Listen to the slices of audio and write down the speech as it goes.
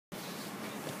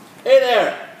Hey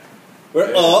there!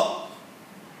 We're up.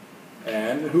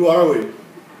 And who are we?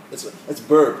 It's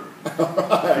Burp.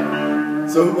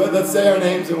 Alright. So let's say our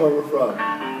names and where we're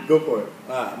from. Go for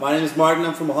it. My name is Martin,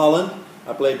 I'm from Holland.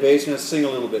 I play bass and I sing a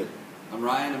little bit. I'm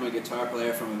Ryan, I'm a guitar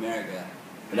player from America.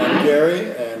 And I'm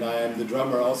Gary, and I am the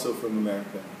drummer also from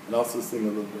America, and also sing a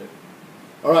little bit.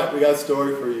 Alright, we got a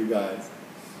story for you guys.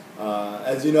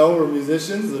 As you know, we're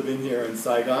musicians living here in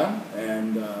Saigon,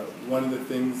 and one of the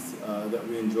things that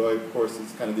we enjoy, of course,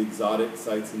 is kind of the exotic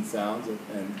sights and sounds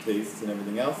and tastes and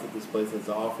everything else that this place has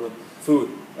to offer.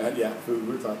 Food. Yeah, food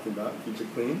we're talking about. Keep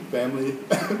it clean. Family.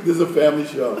 This is a family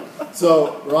show.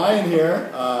 So Ryan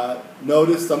here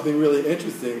noticed something really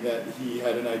interesting, that he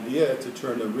had an idea to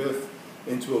turn a riff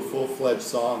into a full-fledged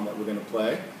song that we're going to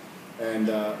play. And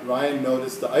Ryan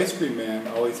noticed the Ice Cream Man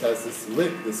always has this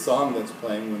lick, this song that's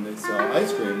playing when they sell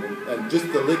ice cream, and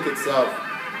just the lick itself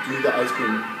drew the ice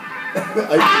cream.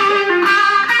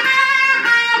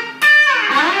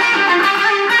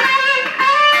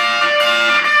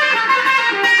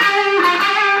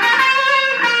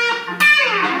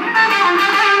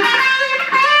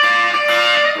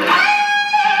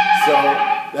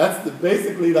 That's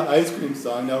basically the ice cream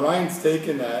song. Now Ryan's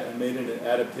taken that and made an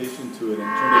adaptation to it and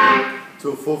turned it into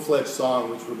a full-fledged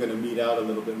song, which we're going to meet out a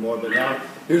little bit more. But now,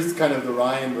 here's kind of the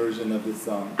Ryan version of this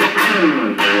song.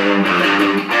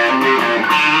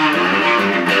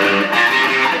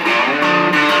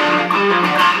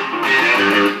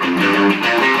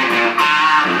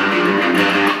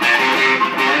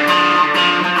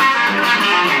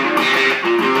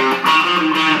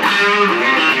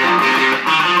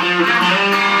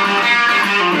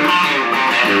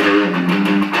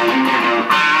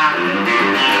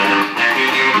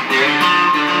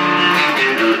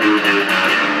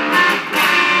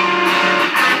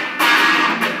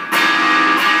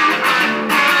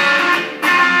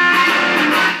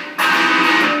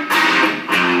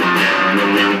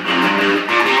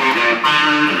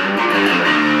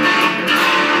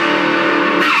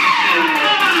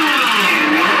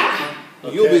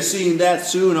 You'll be seeing that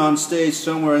soon on stage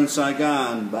somewhere in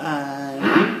Saigon.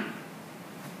 Bye.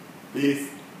 Peace.